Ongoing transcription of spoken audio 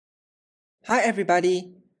Hi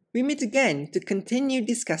everybody! We meet again to continue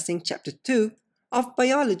discussing Chapter 2 of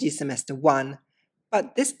Biology Semester 1,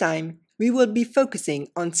 but this time we will be focusing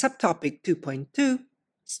on Subtopic 2.2,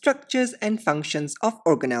 Structures and Functions of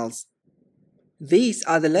Organelles. These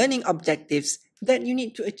are the learning objectives that you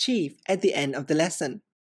need to achieve at the end of the lesson.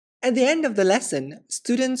 At the end of the lesson,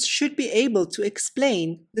 students should be able to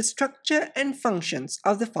explain the structure and functions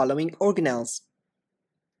of the following organelles: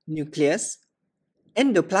 Nucleus,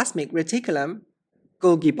 Endoplasmic Reticulum,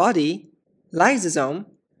 Golgi body, Lysosome,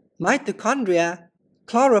 Mitochondria,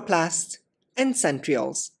 Chloroplast, and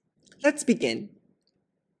Centrioles. Let's begin.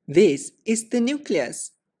 This is the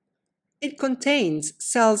nucleus. It contains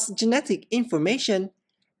cells' genetic information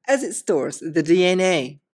as it stores the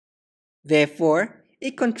DNA. Therefore,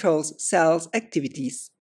 it controls cells'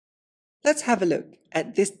 activities. Let's have a look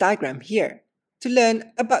at this diagram here to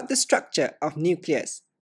learn about the structure of nucleus.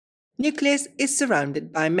 Nucleus is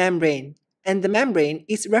surrounded by membrane, and the membrane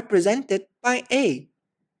is represented by A.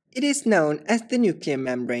 It is known as the nuclear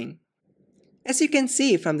membrane. As you can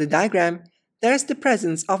see from the diagram, there is the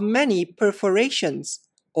presence of many perforations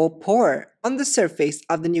or pore on the surface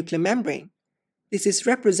of the nuclear membrane. This is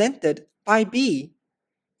represented by B.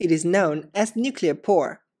 It is known as nuclear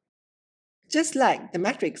pore. Just like the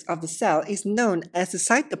matrix of the cell is known as the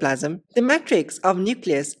cytoplasm, the matrix of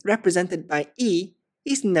nucleus represented by E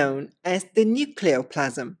is known as the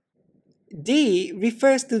nucleoplasm. D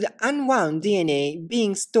refers to the unwound DNA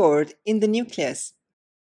being stored in the nucleus.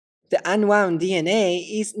 The unwound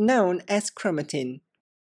DNA is known as chromatin.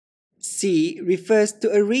 C refers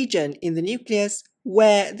to a region in the nucleus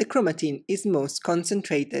where the chromatin is most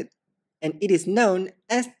concentrated, and it is known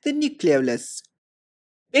as the nucleolus.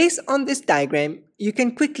 Based on this diagram, you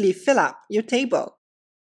can quickly fill up your table.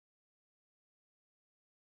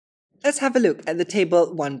 Let's have a look at the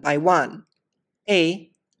table one by one. A.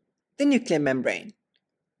 The nuclear membrane.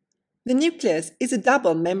 The nucleus is a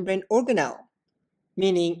double membrane organelle,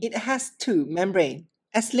 meaning it has two membranes,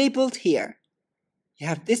 as labeled here. You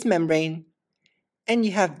have this membrane, and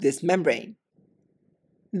you have this membrane.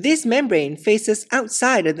 This membrane faces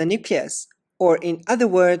outside of the nucleus, or in other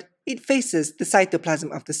words, it faces the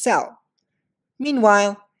cytoplasm of the cell.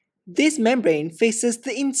 Meanwhile, this membrane faces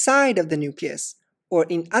the inside of the nucleus, or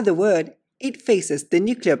in other words, it faces the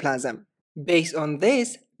nucleoplasm. Based on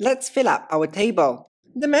this, let's fill up our table.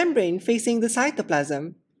 The membrane facing the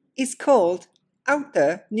cytoplasm is called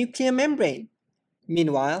outer nuclear membrane.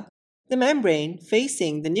 Meanwhile, the membrane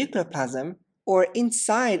facing the nucleoplasm, or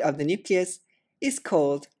inside of the nucleus, is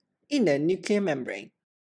called inner nuclear membrane.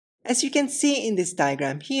 As you can see in this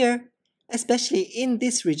diagram here, especially in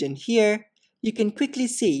this region here, you can quickly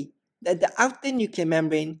see that the outer nuclear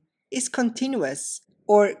membrane is continuous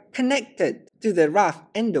or connected to the rough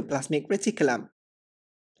endoplasmic reticulum.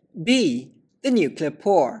 B. The nuclear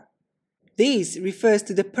pore. This refers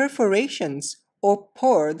to the perforations or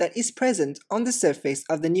pore that is present on the surface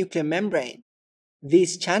of the nuclear membrane.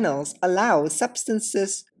 These channels allow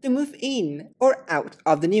substances to move in or out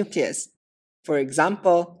of the nucleus. For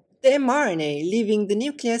example, the mRNA leaving the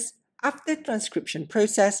nucleus after transcription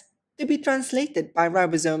process to be translated by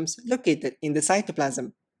ribosomes located in the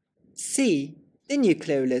cytoplasm. C. The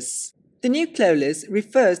nucleolus. The nucleolus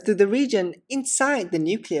refers to the region inside the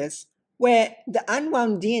nucleus where the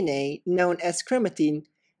unwound DNA known as chromatin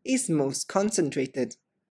is most concentrated.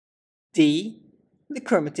 D. The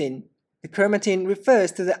chromatin. The chromatin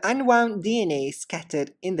refers to the unwound DNA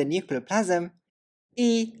scattered in the nucleoplasm.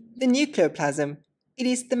 E. The nucleoplasm. It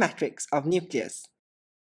is the matrix of nucleus.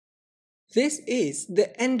 This is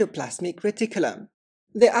the endoplasmic reticulum.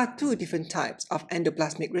 There are two different types of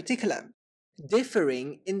endoplasmic reticulum,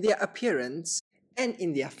 differing in their appearance and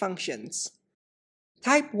in their functions.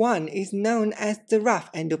 Type 1 is known as the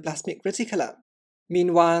rough endoplasmic reticulum.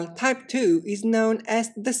 Meanwhile, type 2 is known as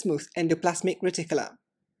the smooth endoplasmic reticulum.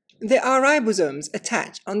 There are ribosomes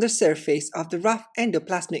attached on the surface of the rough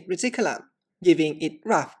endoplasmic reticulum, giving it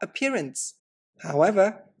rough appearance.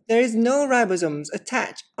 However, there is no ribosomes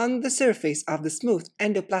attached on the surface of the smooth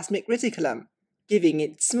endoplasmic reticulum, giving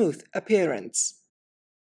it smooth appearance.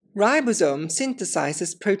 Ribosome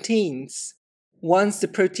synthesizes proteins. Once the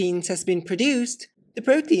proteins has been produced, the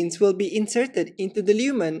proteins will be inserted into the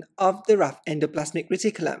lumen of the rough endoplasmic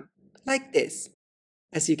reticulum, like this.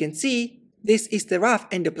 As you can see, this is the rough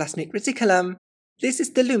endoplasmic reticulum. This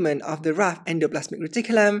is the lumen of the rough endoplasmic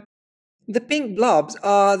reticulum. The pink blobs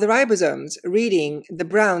are the ribosomes reading the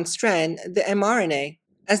brown strand, the mRNA.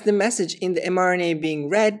 As the message in the mRNA being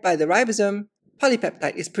read by the ribosome,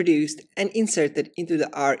 polypeptide is produced and inserted into the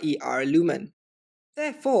RER lumen.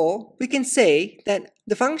 Therefore, we can say that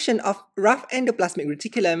the function of rough endoplasmic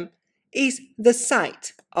reticulum is the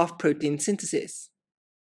site of protein synthesis.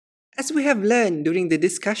 As we have learned during the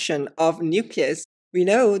discussion of nucleus, we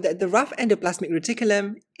know that the rough endoplasmic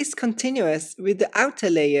reticulum is continuous with the outer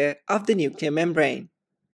layer of the nuclear membrane.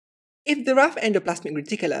 If the rough endoplasmic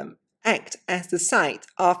reticulum acts as the site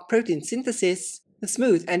of protein synthesis, the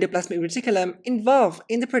smooth endoplasmic reticulum involved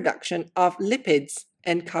in the production of lipids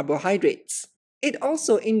and carbohydrates. It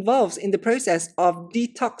also involves in the process of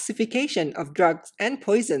detoxification of drugs and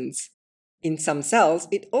poisons. In some cells,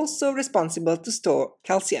 it also responsible to store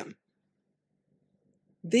calcium.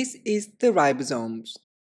 This is the ribosomes.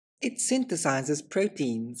 It synthesizes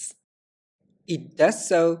proteins. It does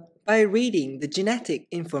so by reading the genetic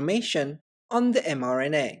information on the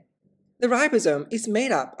mRNA. The ribosome is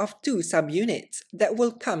made up of two subunits that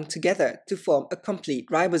will come together to form a complete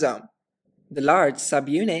ribosome: the large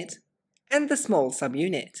subunit and the small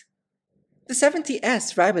subunit. The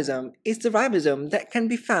 70S ribosome is the ribosome that can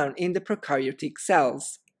be found in the prokaryotic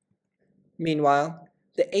cells. Meanwhile,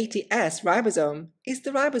 the 80S ribosome is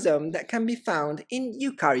the ribosome that can be found in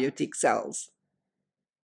eukaryotic cells.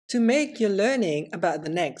 To make your learning about the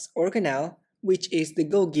next organelle, which is the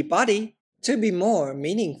Golgi body, to be more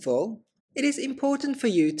meaningful, it is important for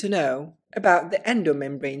you to know about the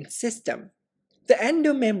endomembrane system. The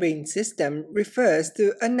endomembrane system refers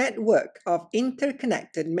to a network of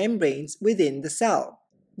interconnected membranes within the cell.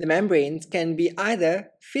 The membranes can be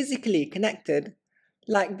either physically connected,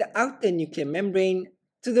 like the outer nuclear membrane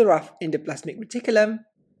to the rough endoplasmic reticulum,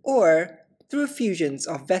 or through fusions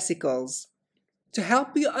of vesicles. To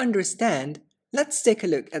help you understand, let's take a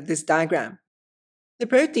look at this diagram. The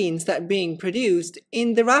proteins that are being produced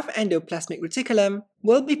in the rough endoplasmic reticulum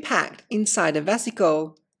will be packed inside a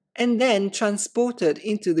vesicle and then transported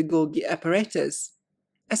into the Golgi apparatus.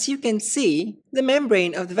 As you can see, the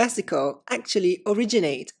membrane of the vesicle actually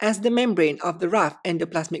originates as the membrane of the rough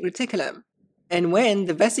endoplasmic reticulum. And when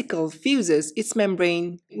the vesicle fuses its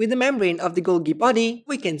membrane with the membrane of the Golgi body,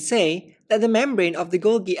 we can say that the membrane of the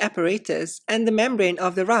Golgi apparatus and the membrane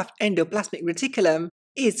of the rough endoplasmic reticulum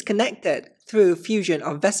is connected through fusion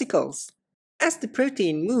of vesicles. As the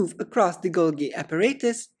protein moves across the Golgi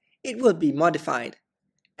apparatus, it will be modified.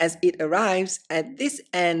 As it arrives at this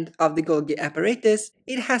end of the Golgi apparatus,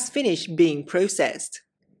 it has finished being processed.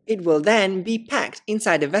 It will then be packed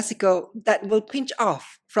inside a vesicle that will pinch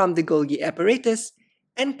off from the Golgi apparatus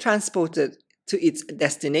and transported to its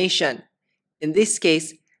destination. In this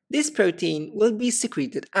case, this protein will be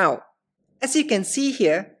secreted out. As you can see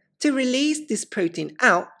here, to release this protein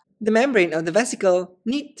out, the membrane of the vesicle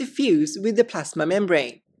needs to fuse with the plasma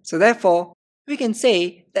membrane. So therefore, we can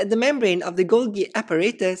say that the membrane of the Golgi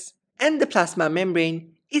apparatus and the plasma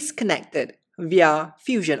membrane is connected via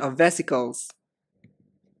fusion of vesicles.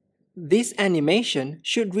 This animation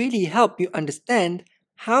should really help you understand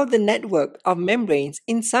how the network of membranes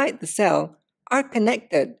inside the cell are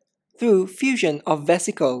connected through fusion of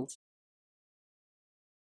vesicles.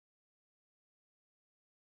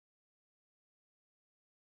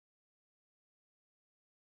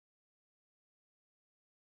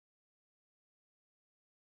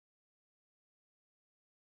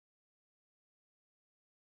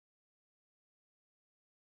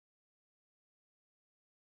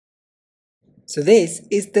 So this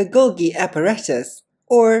is the Golgi apparatus,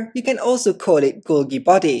 or you can also call it Golgi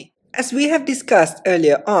body. As we have discussed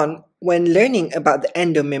earlier on when learning about the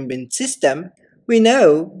endomembrane system, we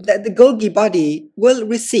know that the Golgi body will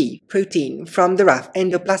receive protein from the rough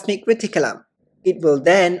endoplasmic reticulum. It will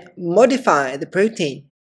then modify the protein.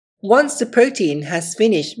 Once the protein has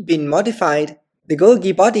finished being modified, the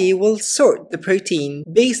Golgi body will sort the protein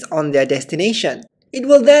based on their destination. It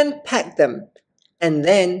will then pack them and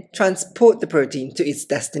then transport the protein to its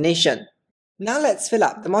destination. Now let's fill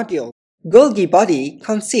up the module. Golgi body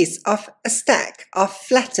consists of a stack of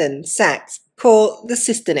flattened sacs called the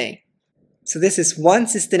cisternae. So this is 1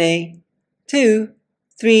 cisternae, 2,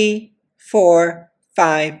 3, 4,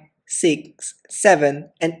 5, 6, 7,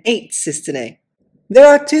 and 8 cisternae. There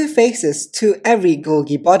are 2 phases to every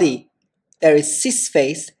Golgi body. There is cis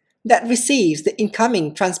phase that receives the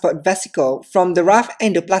incoming transport vesicle from the rough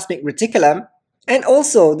endoplasmic reticulum, and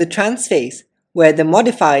also the trans phase, where the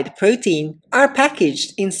modified protein are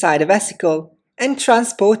packaged inside a vesicle and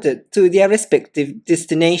transported to their respective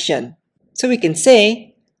destination. So we can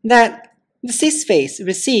say that the cis phase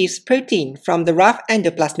receives protein from the rough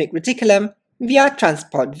endoplasmic reticulum via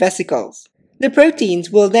transport vesicles. The proteins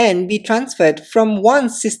will then be transferred from one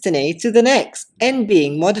cisternae to the next and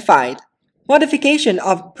being modified. Modification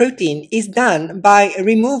of protein is done by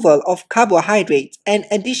removal of carbohydrates and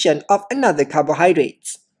addition of another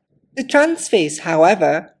carbohydrates. The trans phase,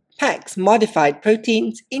 however, packs modified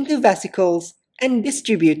proteins into vesicles and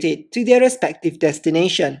distributes it to their respective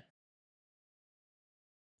destination.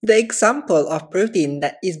 The example of protein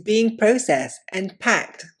that is being processed and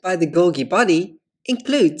packed by the Golgi body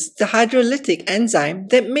includes the hydrolytic enzyme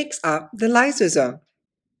that makes up the lysosome.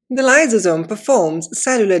 The lysosome performs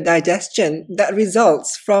cellular digestion that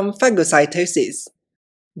results from phagocytosis.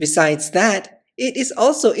 Besides that, it is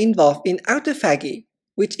also involved in autophagy,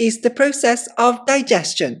 which is the process of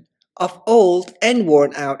digestion of old and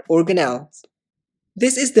worn-out organelles.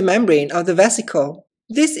 This is the membrane of the vesicle.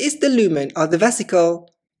 This is the lumen of the vesicle,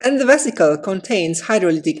 and the vesicle contains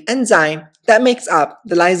hydrolytic enzyme that makes up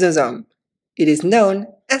the lysosome. It is known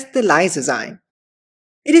as the lysozyme.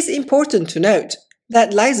 It is important to note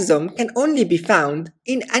that lysosome can only be found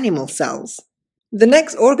in animal cells. The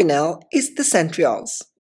next organelle is the centrioles.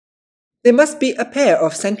 There must be a pair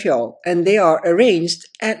of centrioles and they are arranged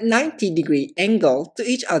at 90-degree angle to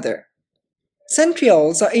each other.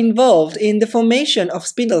 Centrioles are involved in the formation of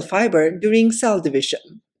spindle fiber during cell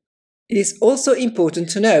division. It is also important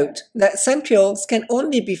to note that centrioles can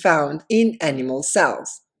only be found in animal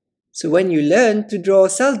cells. So when you learn to draw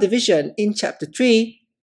cell division in Chapter 3,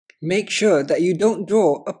 make sure that you don't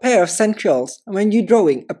draw a pair of centrioles when you're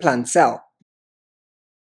drawing a plant cell.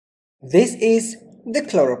 This is the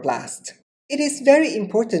chloroplast. It is very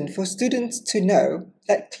important for students to know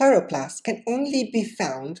that chloroplast can only be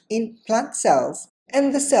found in plant cells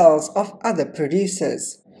and the cells of other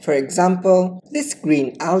producers. For example, this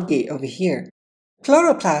green algae over here.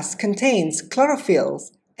 Chloroplast contains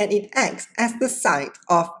chlorophylls and it acts as the site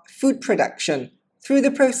of food production through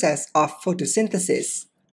the process of photosynthesis.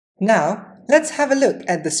 Now, let's have a look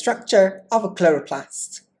at the structure of a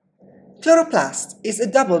chloroplast. Chloroplast is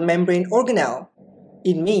a double membrane organelle.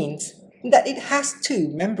 It means that it has two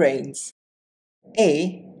membranes.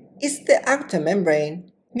 A is the outer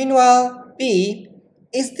membrane, meanwhile B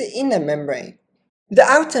is the inner membrane. The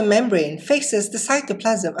outer membrane faces the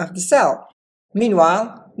cytoplasm of the cell.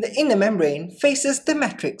 Meanwhile, the inner membrane faces the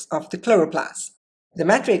matrix of the chloroplast. The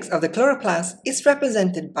matrix of the chloroplast is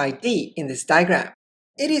represented by D in this diagram.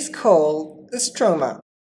 It is called the stroma.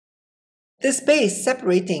 The space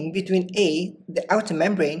separating between A, the outer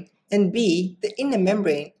membrane, and B, the inner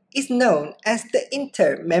membrane, is known as the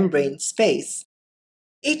intermembrane space.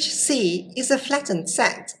 Each C is a flattened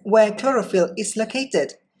sac where chlorophyll is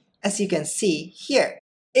located. As you can see here,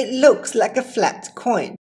 it looks like a flat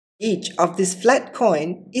coin. Each of these flat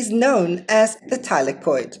coins is known as the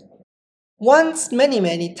thylakoid. Once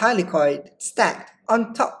many thylakoids stacked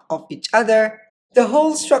on top of each other, the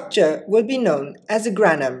whole structure will be known as a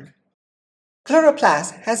granum.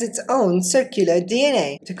 Chloroplast has its own circular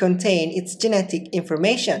DNA to contain its genetic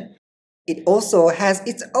information. It also has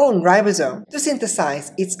its own ribosome to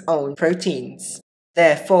synthesize its own proteins.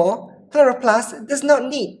 Therefore, chloroplast does not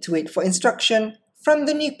need to wait for instruction from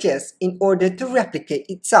the nucleus in order to replicate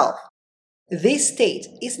itself. This state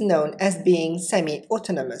is known as being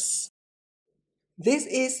semi-autonomous. This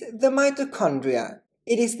is the mitochondria.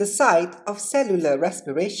 It is the site of cellular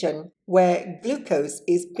respiration where glucose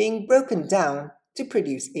is being broken down to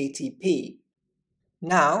produce ATP.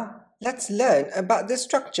 Now, let's learn about the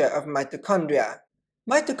structure of mitochondria.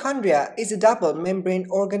 Mitochondria is a double membrane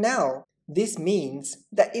organelle. This means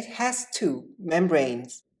that it has two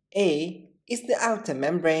membranes. A is the outer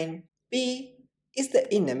membrane, B is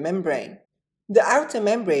the inner membrane. The outer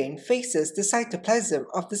membrane faces the cytoplasm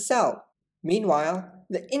of the cell. Meanwhile,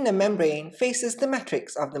 the inner membrane faces the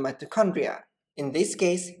matrix of the mitochondria. In this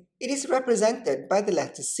case, it is represented by the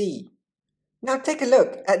letter C. Now take a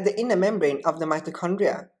look at the inner membrane of the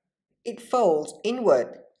mitochondria. It folds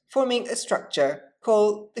inward, forming a structure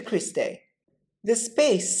called the cristae. The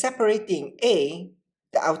space separating A,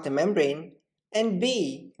 the outer membrane, and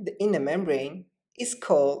B, the inner membrane, is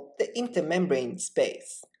called the intermembrane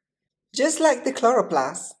space. Just like the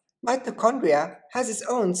chloroplast, mitochondria has its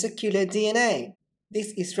own circular DNA.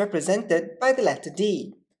 This is represented by the letter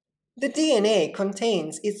D. The DNA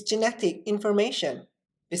contains its genetic information.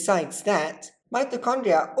 Besides that,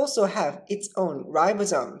 mitochondria also have its own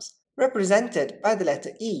ribosomes, represented by the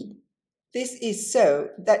letter E. This is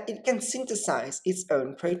so that it can synthesize its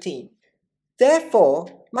own protein.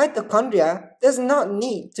 Therefore, mitochondria does not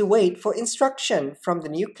need to wait for instruction from the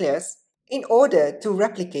nucleus in order to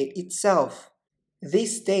replicate itself.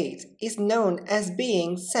 This state is known as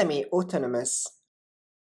being semi-autonomous.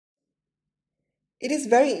 It is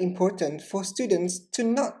very important for students to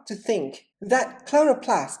not to think that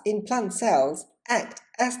chloroplasts in plant cells act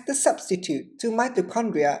as the substitute to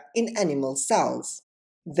mitochondria in animal cells.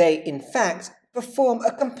 They, in fact, perform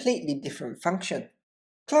a completely different function.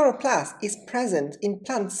 Chloroplast is present in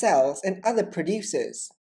plant cells and other producers.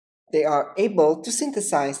 They are able to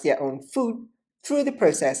synthesize their own food through the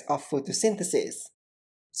process of photosynthesis.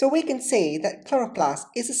 So we can say that chloroplast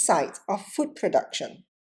is a site of food production.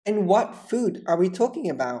 And what food are we talking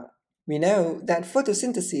about? We know that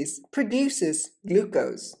photosynthesis produces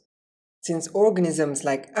glucose. Since organisms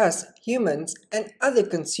like us, humans, and other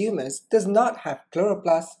consumers does not have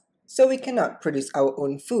chloroplast, so we cannot produce our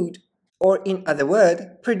own food, or in other words,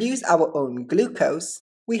 produce our own glucose,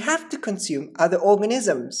 we have to consume other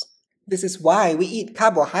organisms. This is why we eat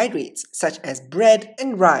carbohydrates such as bread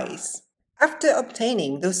and rice. After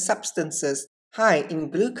obtaining those substances high in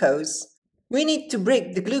glucose, we need to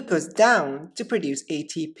break the glucose down to produce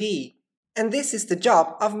ATP. And this is the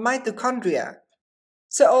job of mitochondria.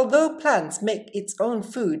 So although plants make its own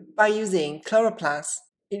food by using chloroplast,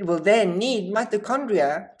 it will then need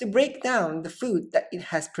mitochondria to break down the food that it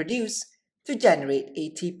has produced to generate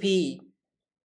ATP.